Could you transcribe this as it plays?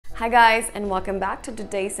Hi guys, and welcome back to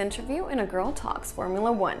today's interview in A Girl Talks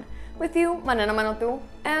Formula One. With you, Manena,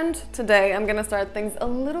 and today I'm gonna start things a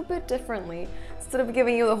little bit differently. Instead of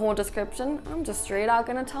giving you the whole description, I'm just straight out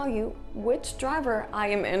gonna tell you which driver I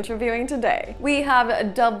am interviewing today. We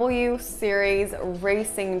have W Series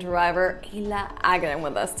racing driver Ayla Agren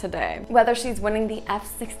with us today. Whether she's winning the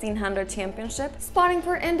F1600 championship, spotting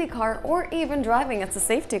for IndyCar, or even driving as a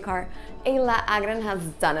safety car, Ayla Agren has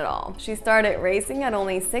done it all. She started racing at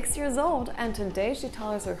only 6 years old, and today she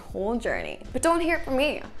tells us her whole journey. But don't hear it from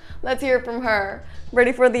me. Let's hear it from her.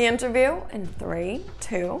 Ready for the interview? In 3,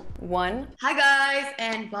 2, 1. Hi guys,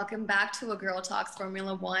 and welcome back to A Girl Talks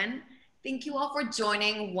Formula One. Thank you all for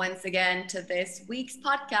joining once again to this week's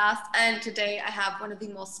podcast. And today I have one of the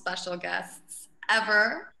most special guests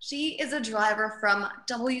ever. She is a driver from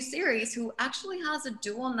W Series who actually has a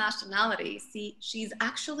dual nationality. See, she's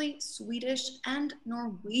actually Swedish and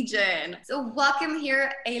Norwegian. So welcome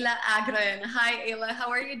here, Ayla Agren. Hi, Ayla. How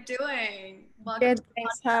are you doing? Welcome. Good,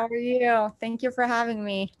 thanks. How are you? Thank you for having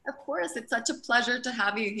me. Of course, it's such a pleasure to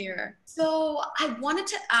have you here. So I wanted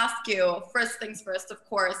to ask you, first things first, of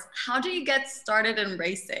course, how do you get started in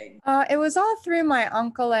racing? It was all through my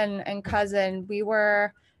uncle and cousin. We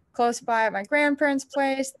were close by at my grandparents'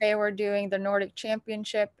 place. They were doing the Nordic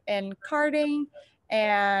Championship in karting,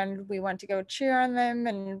 and we went to go cheer on them.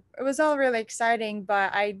 And it was all really exciting,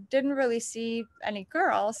 but I didn't really see any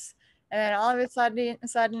girls. And then all of a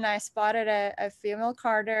sudden I spotted a female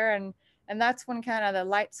karter, and that's when kind of the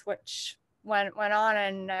light switch went on.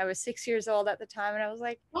 And I was 6 years old at the time, and I was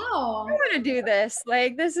like, Wow. I want to do this.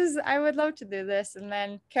 Like, I would love to do this. And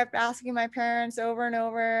then kept asking my parents over and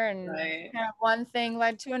over, and Right. kind of one thing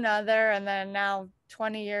led to another. And then now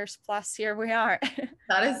 20 years plus, here we are.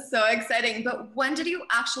 That is so exciting. But when did you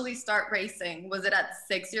actually start racing? Was it at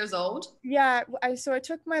 6 years old? Yeah, so I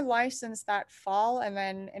took my license that fall, and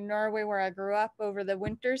then in Norway, where I grew up, over the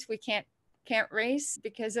winters, we can't race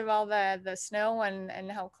because of all the snow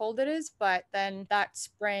and how cold it is. But then that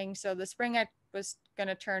spring, so the spring I was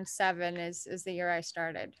gonna turn 7 is the year I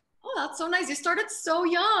started. Oh, that's so nice. You started so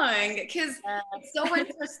young because it's so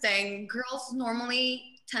interesting. Girls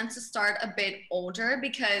normally tend to start a bit older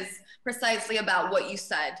because precisely about what you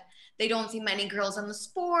said. They don't see many girls in the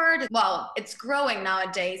sport. Well, it's growing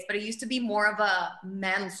nowadays, but it used to be more of a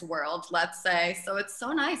men's world, let's say. So it's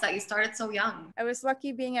so nice that you started so young. I was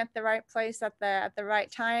lucky being at the right place at the right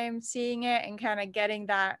time, seeing it and kind of getting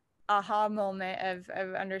that aha moment of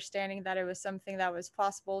understanding that it was something that was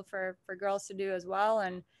possible for girls to do as well,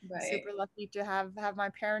 and Right. super lucky to have my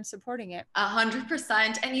parents supporting it.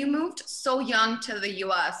 100%. And you moved so young to the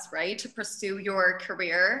US, right? To pursue your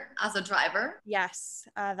career as a driver? Yes,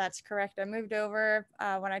 that's correct. I moved over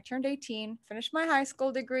when I turned 18, finished my high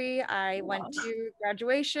school degree. I went to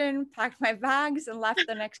graduation, packed my bags, and left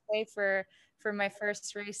the next day for my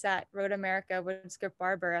first race at Road America with Skip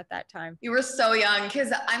Barber at that time. You were so young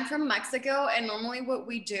because I'm from Mexico, and normally what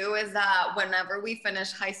we do is that whenever we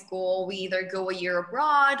finish high school, we either go a year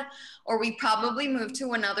abroad or we probably move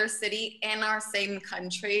to another city in our same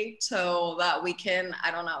country so that we can,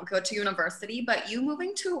 I don't know, go to university. But you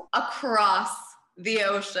moving to across the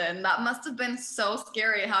ocean, that must have been so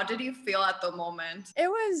scary. How did you feel at the moment? It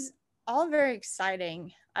was all very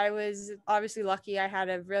exciting. I was obviously lucky. I had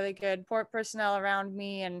a really good port personnel around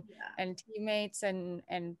me and teammates, and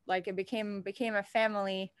like it became a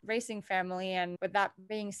family, racing family. And with that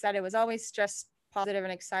being said, it was always just positive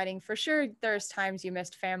and exciting. For sure, there's times you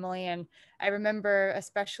missed family, and I remember,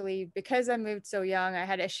 especially because I moved so young, I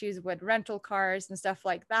had issues with rental cars and stuff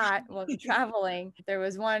like that while traveling. There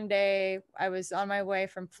was one day I was on my way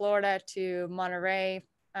from Florida to Monterey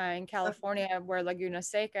in California, where Laguna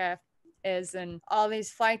Seca is, and all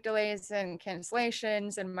these flight delays and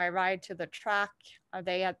cancellations, and my ride to the track,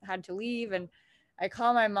 they had to leave. And I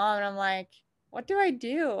call my mom and I'm like, what do I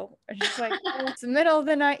do? And she's like, oh, it's the middle of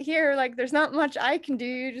the night here, like there's not much I can do,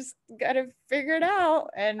 you just gotta figure it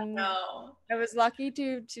out. And I was lucky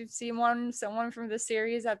to see someone from the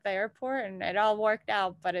series at the airport, and it all worked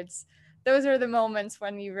out. But those are the moments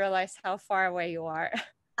when you realize how far away you are.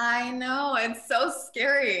 I know, it's so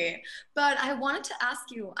scary. But I wanted to ask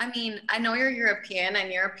you, I mean, I know you're European,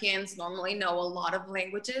 and Europeans normally know a lot of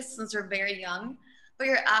languages since they're very young, but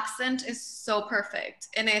your accent is so perfect,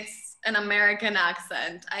 and it's an American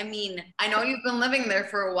accent. I mean, I know you've been living there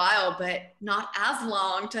for a while, but not as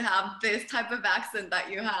long to have this type of accent that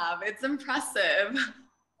you have. It's impressive.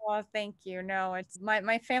 Well, thank you. No, it's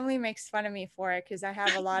my family makes fun of me for it because I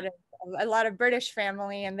have a lot of a lot of British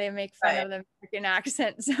family, and they make fun Right. of the American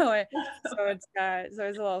accent. So it's a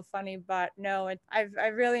little funny, but no,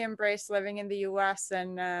 I've really embraced living in the U.S.,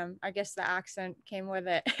 and I guess the accent came with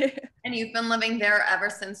it. And you've been living there ever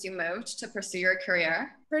since you moved to pursue your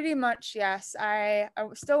career? Pretty much, yes. I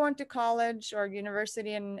still went to college or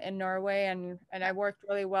university in Norway, and I worked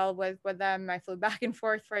really well with them. I flew back and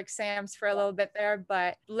forth for exams for a little bit there,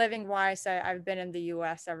 but living wise, I've been in the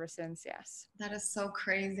US ever since, yes. That is so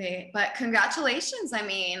crazy. But congratulations. I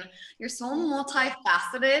mean, you're so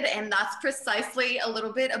multifaceted, and that's precisely a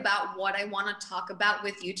little bit about what I want to talk about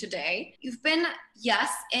with you today. You've been, yes,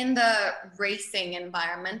 in the racing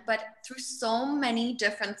environment, but through so many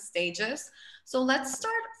different stages. So let's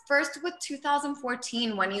start first with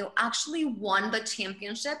 2014 when you actually won the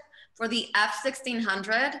championship for the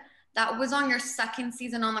F1600. That was on your second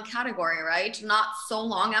season on the category, right? Not so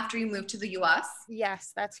long after you moved to the US.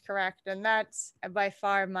 Yes, that's correct. And that's by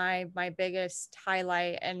far my biggest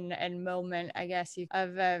highlight and moment, I guess,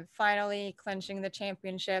 of finally clinching the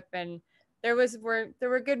championship. And there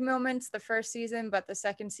were good moments the first season, but the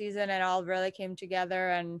second season it all really came together,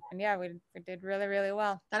 and yeah, we did really, really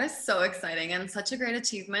well. That is so exciting and such a great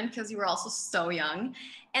achievement because you were also so young.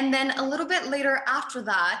 And then a little bit later after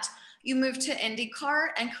that, you moved to IndyCar,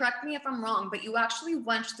 and correct me if I'm wrong, but you actually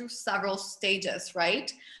went through several stages,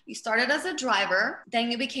 right? You started as a driver, then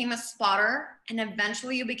you became a spotter, and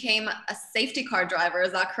eventually you became a safety car driver.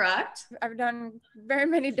 Is that correct? I've done very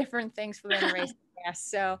many different things within racing. Yes.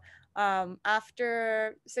 So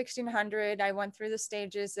after 1600, I went through the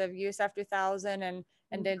stages of USF 2000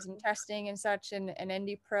 and did some testing and such in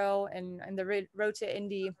Indy Pro and the Road to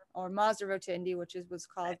Indy, or Mazda Road to Indy, which was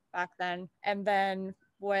called back then. And then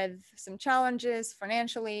with some challenges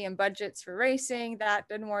financially and budgets for racing, that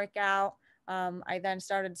didn't work out. I then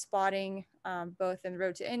started spotting both in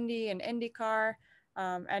Road to Indy and IndyCar.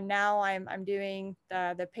 And now I'm doing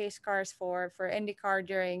the pace cars for IndyCar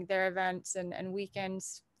during their events and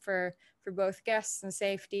weekends for both guests and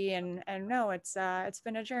safety. And no, it's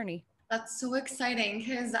been a journey. That's so exciting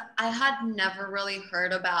because I had never really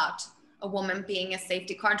heard about a woman being a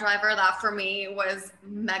safety car driver. That for me was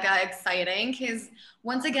mega exciting because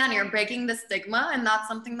once again, you're breaking the stigma. And that's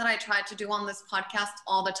something that I try to do on this podcast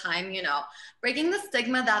all the time, you know, breaking the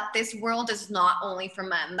stigma that this world is not only for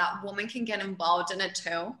men, that women can get involved in it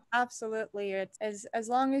too. Absolutely. It's as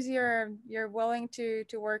long as you're willing to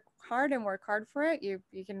work hard and work hard for it, you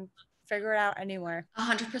can figure it out anywhere.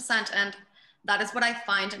 100%. And that is what I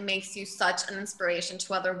find makes you such an inspiration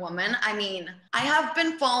to other women. I mean, I have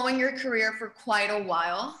been following your career for quite a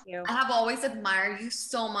while. I have always admired you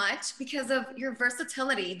so much because of your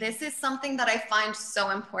versatility. This is something that I find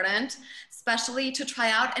so important, especially to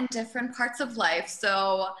try out in different parts of life.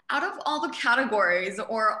 So, out of all the categories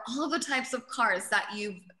or all of the types of cars that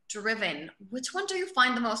you've driven, which one do you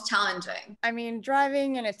find the most challenging? I mean,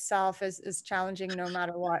 driving in itself is challenging no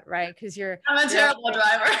matter what, right? Because I'm a terrible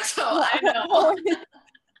driver, so I know.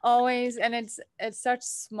 Always, and it's such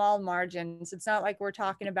small margins. It's not like we're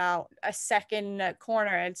talking about a second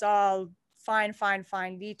corner. It's all fine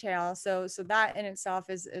detail. So that in itself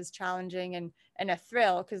is challenging and a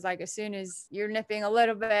thrill, because like as soon as you're nipping a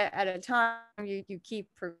little bit at a time, you keep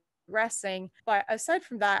progressing. But aside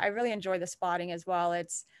from that, I really enjoy the spotting as well.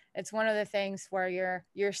 It's one of the things where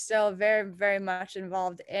you're still very, very much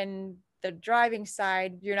involved in the driving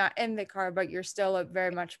side. You're not in the car, but you're still a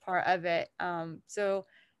very much part of it. So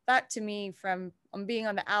that to me, from being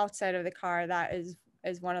on the outside of the car, that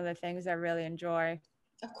is one of the things I really enjoy.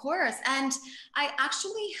 Of course. And I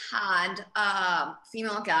actually had a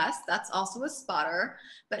female guest that's also a spotter,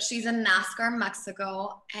 but she's in NASCAR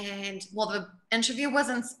Mexico. And well, the interview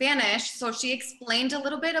was in Spanish. So she explained a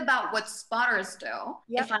little bit about what spotters do.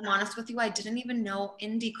 Yep. If I'm honest with you, I didn't even know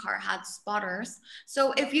IndyCar had spotters.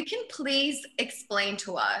 So if you can please explain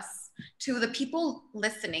to us, to the people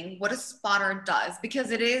listening, what a spotter does,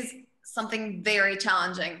 because it is something very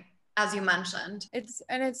challenging, as you mentioned.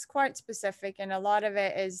 It's quite specific, and a lot of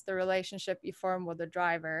it is the relationship you form with the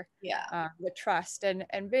driver. Yeah. The trust,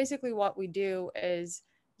 and basically what we do is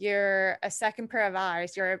you're a second pair of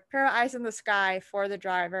eyes. You're a pair of eyes in the sky for the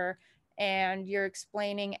driver, and you're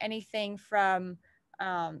explaining anything from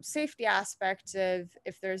safety aspects of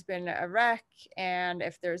if there's been a wreck and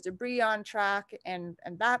if there's debris on track and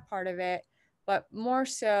that part of it, but more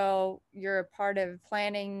so you're a part of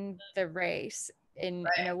planning the race in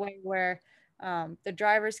a way where the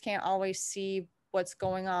drivers can't always see what's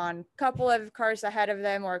going on a couple of cars ahead of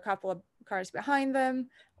them or a couple of cars behind them,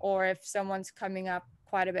 or if someone's coming up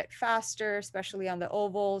quite a bit faster, especially on the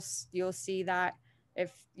ovals, you'll see that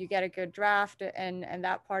if you get a good draft and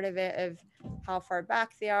that part of it of how far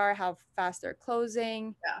back they are, how fast they're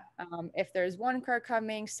closing, Yeah. if there's one car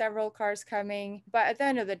coming, several cars coming. But at the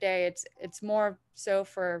end of the day, it's more so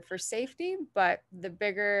for safety. But the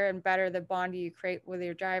bigger and better the bond you create with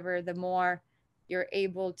your driver, the more you're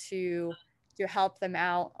able to help them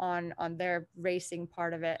out on their racing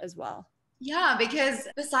part of it as well. Yeah, because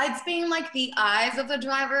besides being like the eyes of the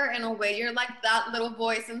driver, in a way, you're like that little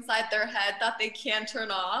voice inside their head that they can't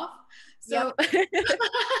turn off. So Yep.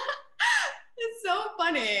 it's so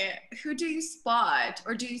funny. Who do you spot,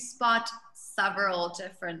 or do you spot several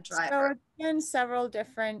different So drivers? it's been several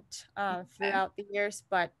different Okay. throughout the years,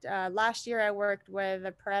 but last year I worked with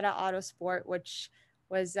a Paretta Autosport, which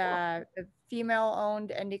was a female-owned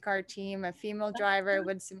IndyCar team, a female driver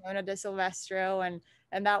with Simona De Silvestro, and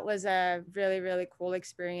that was a really cool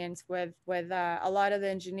experience with a lot of the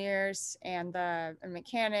engineers and the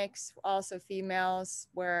mechanics, also females.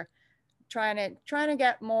 Were trying to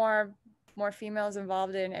get more females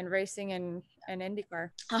involved in racing and IndyCar.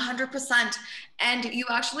 100%. And you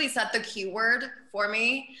actually said the keyword for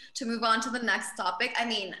me to move on to the next topic. I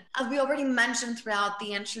mean, as we already mentioned throughout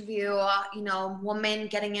the interview, women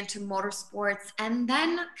getting into motorsports, and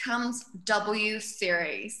then comes W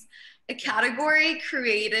Series, a category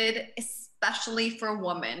created especially for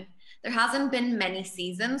women. There hasn't been many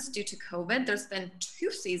seasons due to COVID. There's been 2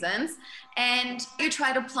 seasons, and you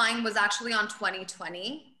tried applying was actually on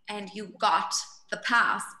 2020, and you got the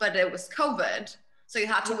pass, but it was COVID. So you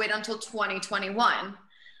had to wait until 2021.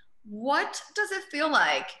 What does it feel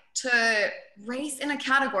like to race in a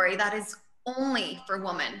category that is only for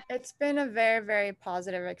women? It's been a very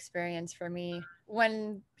positive experience for me.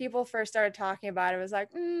 When people first started talking about it, it was like,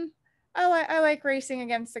 I like racing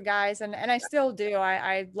against the guys, and I still do.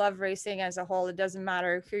 I love racing as a whole. It doesn't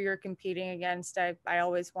matter who you're competing against. I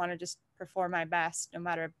always want to just perform my best, no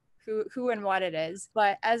matter who and what it is.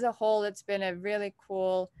 But as a whole, it's been a really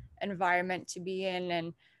cool environment to be in,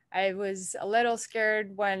 and I was a little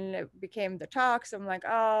scared when it became the talks. I'm like,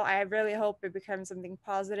 oh, I really hope it becomes something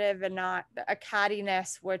positive and not a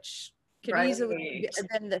cattiness, which could easily Right.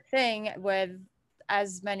 have been the thing with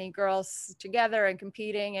as many girls together and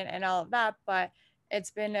competing and all of that. But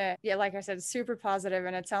it's been yeah, like I said, super positive,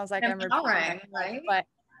 and it sounds like I'm repeating Empowering, myself, right?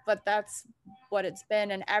 but that's what it's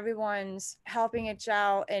been, and everyone's helping each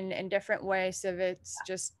out in different ways. So it's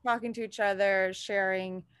just talking to each other,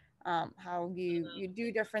 sharing how you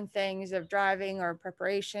do different things of driving or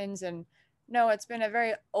preparations. And no, it's been a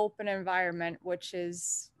very open environment, which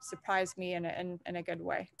has surprised me in a good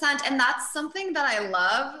way. And that's something that I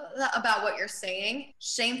love about what you're saying.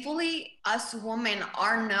 Shamefully, us women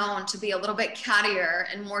are known to be a little bit cattier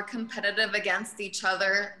and more competitive against each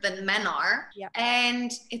other than men are. Yeah.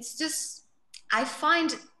 And it's just, I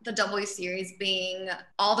find the W Series being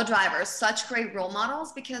all the drivers such great role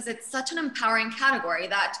models, because it's such an empowering category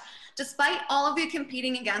that despite all of you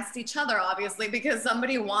competing against each other, obviously, because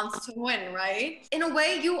somebody wants to win, right? In a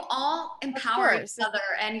way, you all Of empower each course. other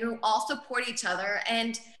and you all support each other.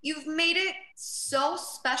 And you've made it so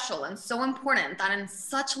special and so important that in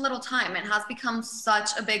such little time, it has become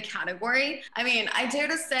such a big category. I mean, I dare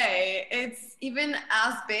to say it's even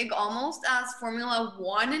as big almost as Formula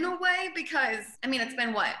One in a way, because I mean, it's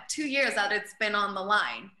been what, 2 years that it's been on the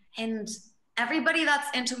line. And everybody that's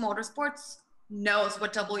into motorsports knows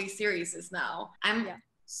what W Series is now. I'm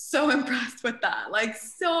so impressed with that. Like,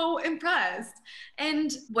 so impressed.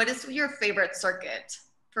 And what is your favorite circuit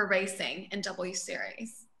for racing in W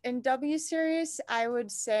Series? In W Series, I would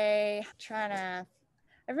say I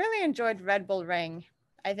really enjoyed Red Bull Ring.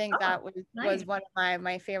 I think Oh, that was nice. one of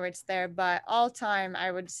my favorites there. But all time,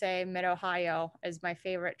 I would say Mid Ohio is my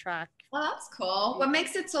favorite track. Well, that's cool. What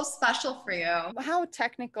makes it so special for you? How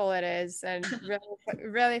technical it is, and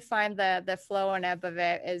really find the flow and ebb of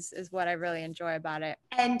it is what I really enjoy about it.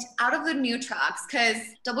 And out of the new tracks, because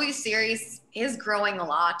W Series is growing a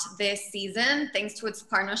lot this season thanks to its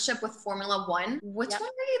partnership with Formula One, which Yep. one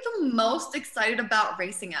are you the most excited about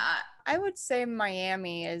racing at? I would say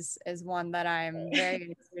Miami is one that I'm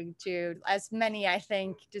very intrigued to. As many, I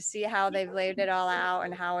think, to see how they've laid it all out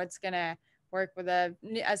and how it's gonna work with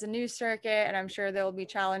as a new circuit. And I'm sure there will be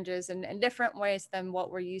challenges in different ways than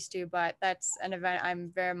what we're used to. But that's an event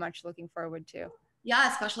I'm very much looking forward to.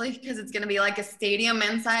 Yeah, especially because it's going to be like a stadium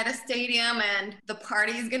inside a stadium, and the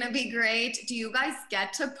party is going to be great. Do you guys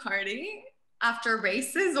get to party after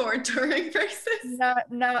races or during races?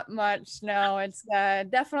 Not much. No, it's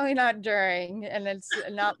definitely not during, and it's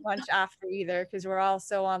not much after either, because we're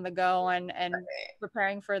also on the go and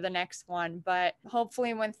preparing for the next one. But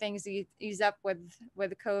hopefully, when things ease up with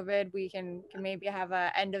COVID, we can maybe have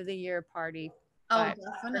a end of the year party. Oh, but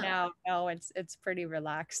for definitely. now, no, it's pretty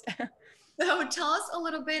relaxed. So tell us a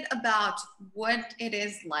little bit about what it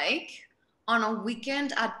is like on a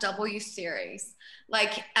weekend at W Series.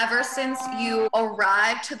 Like ever since you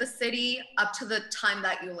arrive to the city up to the time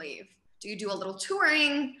that you leave. Do you do a little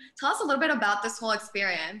touring? Tell us a little bit about this whole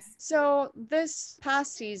experience. So this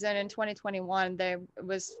past season in 2021, there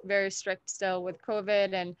was very strict still with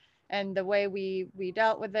COVID, and the way we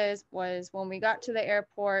dealt with this was when we got to the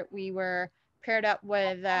airport, we were paired up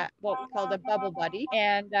with what we called a bubble buddy,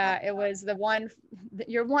 and it was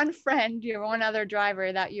your one friend, your one other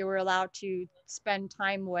driver that you were allowed to spend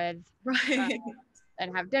time with, uh, Right.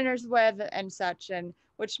 and have dinners with and such, and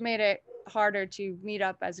which made it harder to meet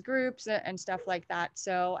up as groups and stuff like that.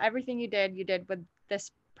 So everything you did with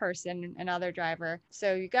this person, another driver.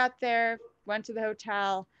 So you got there, went to the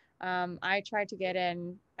hotel. I tried to get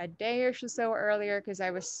in a day or so earlier because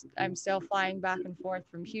I'm still flying back and forth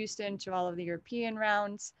from Houston to all of the European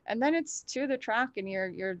rounds, and then it's to the track, and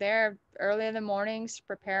you're there early in the mornings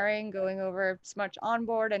preparing, going over as much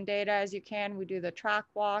onboard and data as you can. We do the track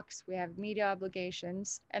walks, we have media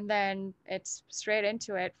obligations, and then it's straight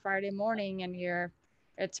into it Friday morning, and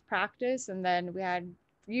it's practice, and then we had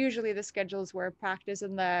usually the schedules were practice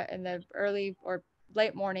in the early or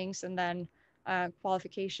late mornings, and then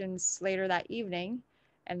qualifications later that evening,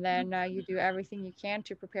 and then you do everything you can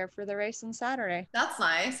to prepare for the race on Saturday. That's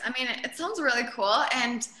nice. I mean, it sounds really cool.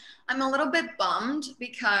 And I'm a little bit bummed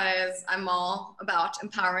because I'm all about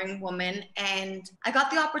empowering women. And I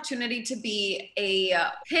got the opportunity to be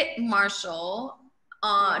a pit marshal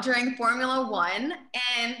during Formula One.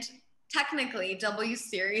 And technically, W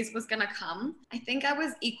Series was going to come. I think I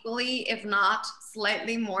was equally, if not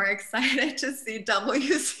slightly more excited to see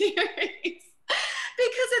W Series.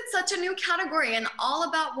 Because it's such a new category and all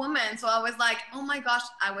about women. So I was like, oh my gosh,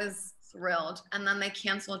 I was thrilled. And then they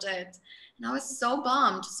canceled it. And I was so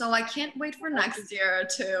bummed. So I can't wait for next year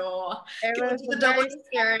to It go was to a the W very sad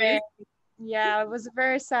Series. day. Yeah, it was a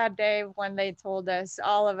very sad day when they told us.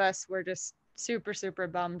 All of us were just super, super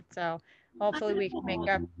bummed. So hopefully we can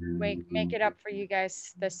make it up for you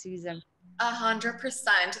guys this season.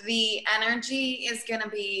 100%. The energy is going to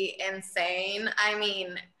be insane. I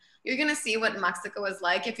mean, you're going to see what Mexico is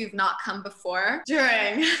like if you've not come before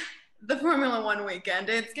during the Formula One weekend.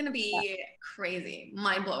 It's going to be crazy,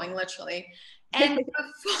 mind blowing, literally. And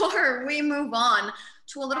before we move on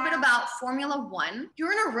to a little bit about Formula One,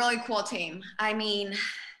 you're in a really cool team. I mean,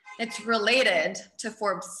 it's related to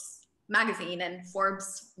Forbes magazine and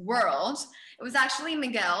Forbes World. It was actually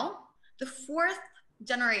Miguel, the fourth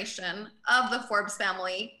generation of the Forbes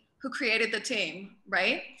family who created the team,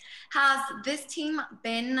 right? Has this team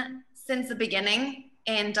been since the beginning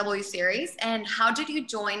in W Series? And how did you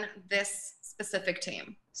join this specific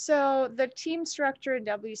team? So the team structure in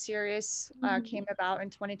W Series came about in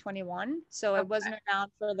 2021. So it wasn't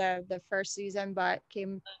around for the first season, but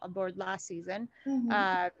came aboard last season.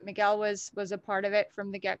 Miguel was a part of it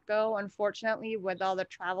from the get-go. Unfortunately, with all the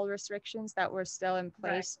travel restrictions that were still in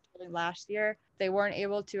place during last year, they weren't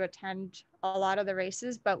able to attend a lot of the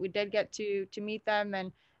races, but we did get to meet them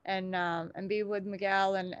and be with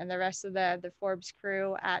Miguel and the rest of the Forbes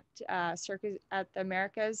crew at Circus at the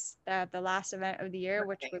Americas, the last event of the year,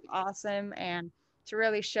 which was awesome, and to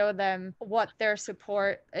really show them what their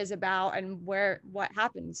support is about and what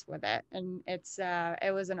happens with it. And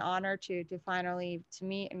it was an honor to finally to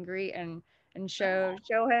meet and greet and show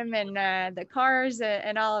him and the cars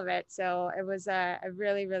and all of it. So it was a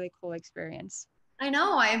really, really cool experience. I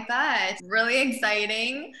know, I bet. Really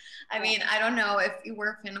exciting. I mean, I don't know if you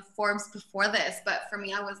were a fan of Forbes before this, but for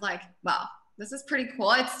me, I was like, wow, this is pretty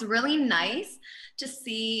cool. It's really nice to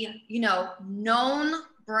see, known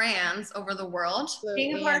brands over the world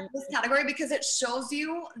being a Absolutely. part And of this category because it shows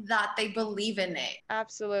you that they believe in it.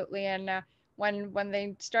 absolutely. And when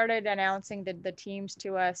they started announcing the teams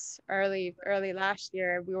to us early last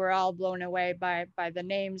year, we were all blown away by the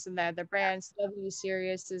names and the brands W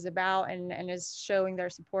Series is about and is showing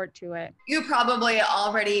their support to it. You probably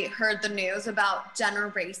already heard the news about Jenner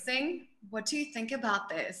Racing. What do you think about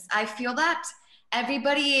this? I feel that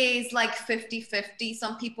everybody is like 50-50.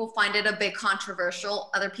 Some people find it a bit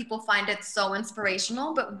controversial, other people find it so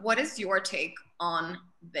inspirational. But what is your take on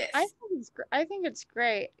this? I think it's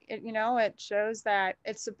great. It shows that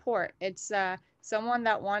it's support. It's someone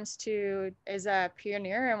that is a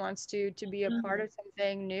pioneer and wants to be a part of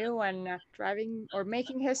something new and driving or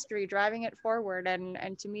making history, driving it forward. And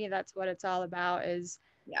to me, that's what it's all about.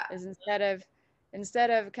 Yeah. Is instead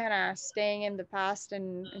of kind of staying in the past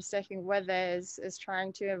and sticking with it, is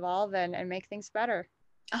trying to evolve and make things better.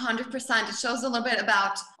 100%. It shows a little bit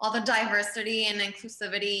about all the diversity and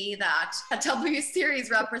inclusivity that a W Series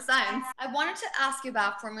represents. I wanted to ask you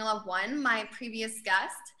about Formula One. My previous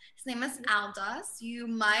guest, his name is Aldous. You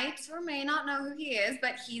might or may not know who he is,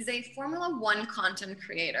 but he's a Formula One content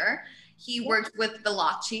creator. He works with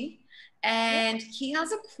Veloci. And he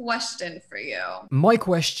has a question for you. My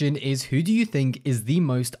question is, who do you think is the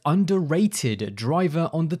most underrated driver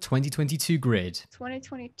on the 2022 grid?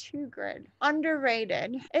 2022 grid.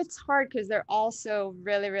 Underrated. It's hard because they're also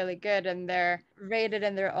really, really good and they're rated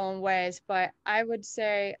in their own ways. But I would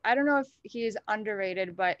say, I don't know if he's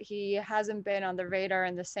underrated, but he hasn't been on the radar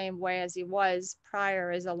in the same way as he was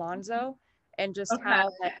prior as Alonso, and just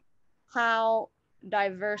how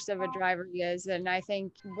diverse of a driver he is. And I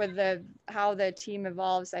think with how the team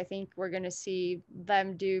evolves, I think we're going to see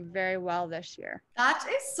them do very well this year. That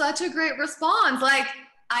is such a great response. Like,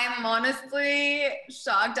 I'm honestly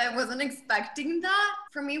shocked. I wasn't expecting that.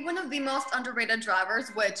 For me, one of the most underrated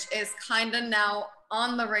drivers, which is kind of now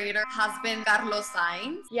on the radar, has been Carlos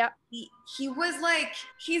Sainz. Yep. He was like,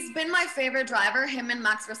 he's been my favorite driver, him and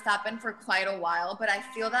Max Verstappen, for quite a while, but I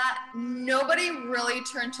feel that nobody really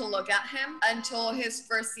turned to look at him until his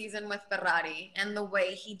first season with Ferrari, and the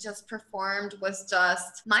way he just performed was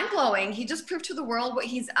just mind-blowing. He just proved to the world what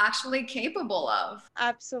he's actually capable of.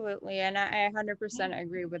 Absolutely, and I 100%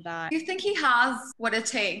 agree with that. Do you think he has what it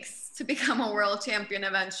takes to become a world champion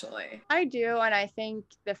eventually? I do, and I think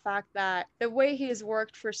the fact that the way he has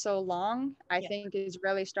worked for so long, I think is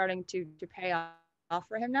really starting to pay off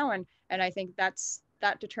for him now, and I think that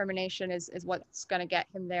determination is what's going to get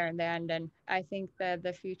him there in the end, and I think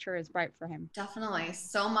the future is bright for him. Definitely,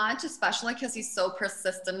 so much, especially because he's so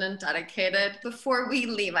persistent and dedicated. Before we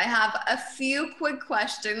leave, I have a few quick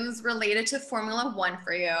questions related to Formula One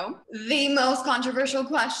for you. The most controversial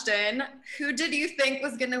question: who did you think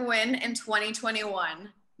was going to win in 2021?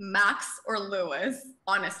 Max or Lewis?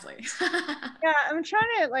 Honestly. Yeah, I'm trying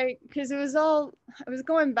to because I was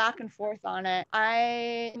going back and forth on it.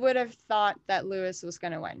 I would have thought that Lewis was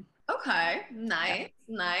going to win. Okay, nice.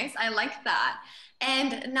 I like that.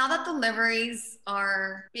 And now that the liveries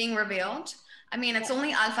are being revealed, I mean, it's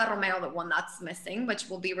only Alfa Romeo, the one that's missing, which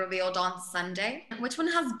will be revealed on Sunday. Which one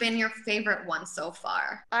has been your favorite one so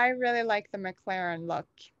far? I really like the McLaren look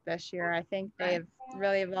this year. I think they've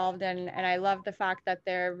really evolved, and I love the fact that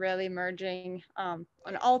they're really merging on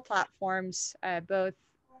all platforms, both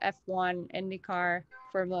F1, IndyCar,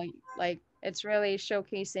 Formula. It's really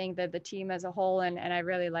showcasing the team as a whole, and I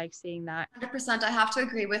really like seeing that. 100%, I have to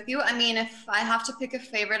agree with you. I mean, if I have to pick a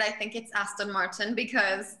favorite, I think it's Aston Martin,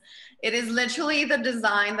 because it is literally the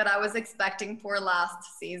design that I was expecting for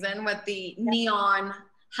last season, with the neon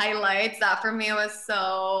highlights. That for me was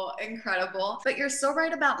so incredible. But you're so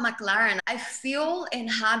right about McLaren. I feel it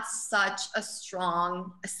had such a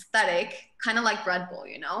strong aesthetic, kind of like Red Bull,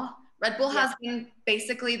 you know? Red Bull has been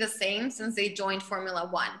basically the same since they joined Formula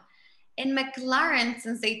One. In McLaren,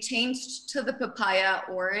 since they changed to the papaya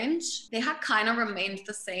orange, they had kind of remained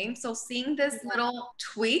the same. So seeing this little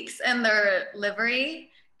tweaks in their livery,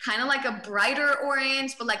 kind of like a brighter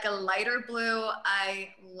orange, but like a lighter blue, I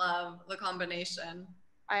love the combination.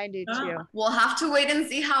 I do too. We'll have to wait and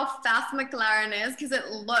see how fast McLaren is, because it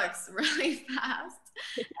looks really fast.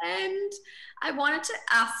 And I wanted to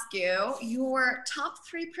ask you your top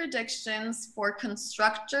 3 predictions for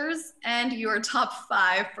constructors and your top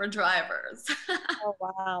 5 for drivers. Oh,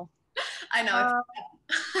 wow. I know.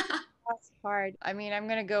 That's hard. I mean, I'm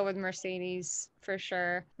going to go with Mercedes for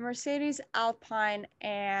sure. Mercedes, Alpine,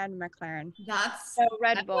 and McLaren. That's so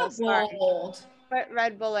Red Bull. Bold. Put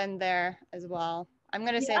Red Bull in there as well. I'm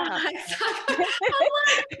going to say top 5. Exactly.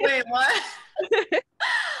 Wait, what?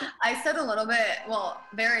 I said a little bit,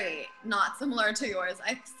 very not similar to yours.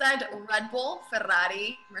 I said Red Bull,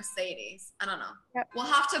 Ferrari, Mercedes. I don't know. Yep. We'll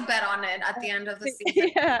have to bet on it at the end of the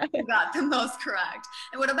season. You got the most correct.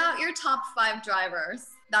 And what about your top 5 drivers?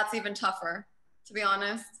 That's even tougher, to be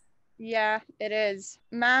honest. Yeah, it is.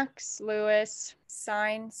 Max, Lewis,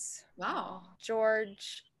 Sainz. Wow.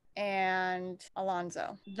 George, and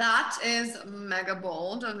Alonso. That is mega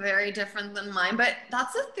bold, very different than mine, but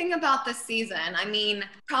that's the thing about this season. I mean,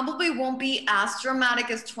 probably won't be as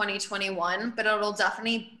dramatic as 2021, but it'll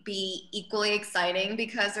definitely be equally exciting,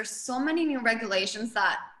 because there's so many new regulations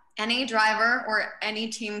that any driver or any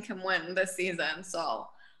team can win this season. So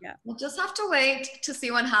we'll just have to wait to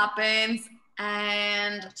see what happens.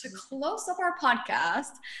 And to close up our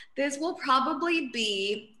podcast, this will probably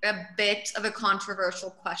be a bit of a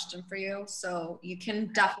controversial question for you, so you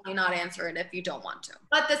can definitely not answer it if you don't want to.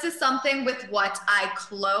 But this is something with what I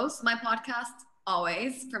close my podcast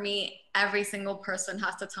always, for me, every single person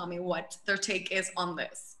has to tell me what their take is on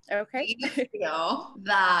this. Okay. Do you feel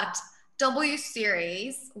that W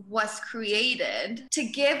Series was created to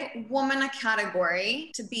give women a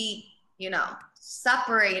category to be,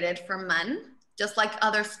 separated from men, just like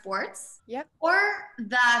other sports? Yep. Or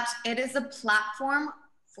that it is a platform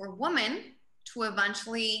for women to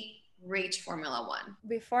eventually reach Formula One?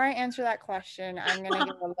 Before I answer that question, I'm going to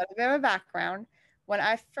give a little bit of a background. When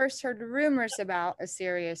I first heard rumors about a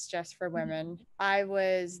series just for women, I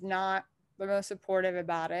was not the most supportive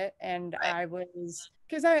about it. And I was,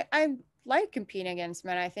 because I like competing against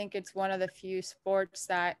men. I think it's one of the few sports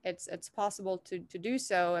that it's possible to do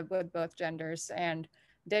so with both genders, and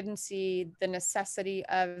didn't see the necessity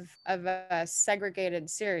of a segregated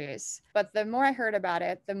series. But the more I heard about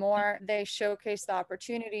it, the more they showcased the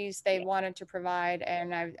opportunities they wanted to provide.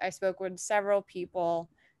 And I spoke with several people,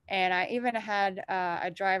 and I even had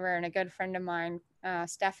a driver and a good friend of mine,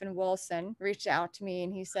 Stefan Wilson, reached out to me,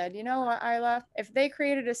 and he said, you know what, Ayla, if they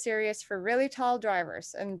created a series for really tall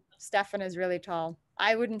drivers, and Stefan is really tall,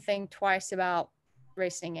 I wouldn't think twice about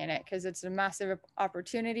racing in it, because it's a massive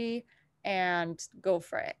opportunity, and go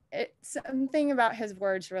for it. It's something about his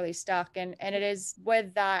words really stuck. And it is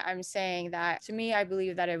with that, I'm saying that to me, I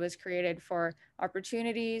believe that it was created for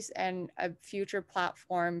opportunities and a future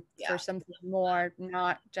platform for something more,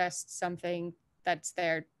 not just something that's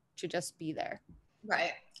there to just be there.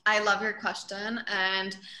 Right. I love your question.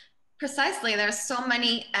 And precisely, there's so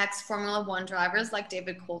many ex-Formula One drivers like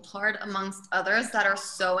David Coulthard, amongst others, that are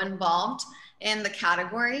so involved in the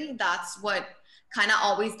category. That's what kind of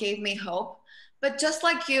always gave me hope. But just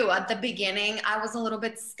like you, at the beginning, I was a little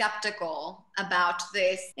bit skeptical about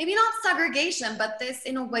this, maybe not segregation, but this,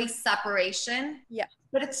 in a way, separation. Yeah.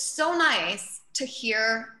 But it's so nice to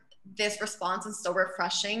hear this response, and so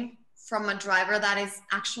refreshing from a driver that is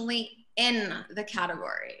actually in the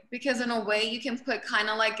category, because in a way you can put kind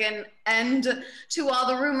of like an end to all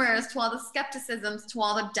the rumors, to all the skepticisms, to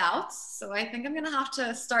all the doubts. So I think I'm gonna have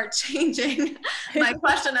to start changing my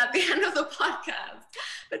question at the end of the podcast.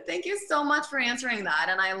 But thank you so much for answering that,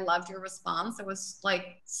 and I loved your response. It was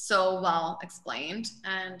like so well explained,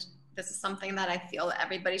 and this is something that I feel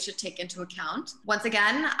everybody should take into account. Once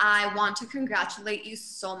again, I want to congratulate you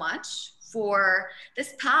so much for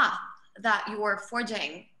this path that you are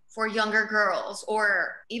forging for younger girls,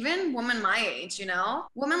 or even women my age,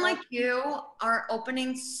 Women like you are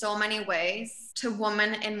opening so many ways to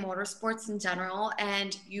women in motorsports in general,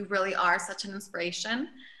 and you really are such an inspiration.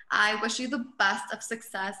 I wish you the best of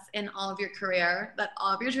success in all of your career, that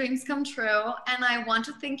all of your dreams come true. And I want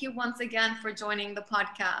to thank you once again for joining the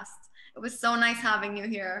podcast. It was so nice having you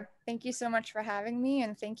here. Thank you so much for having me,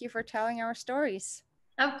 and thank you for telling our stories.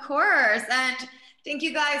 Of course. And thank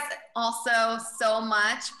you guys also so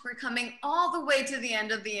much for coming all the way to the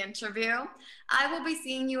end of the interview. I will be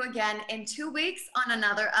seeing you again in 2 weeks on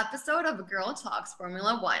another episode of Girl Talks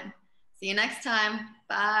Formula One. See you next time.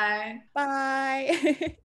 Bye.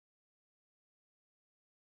 Bye.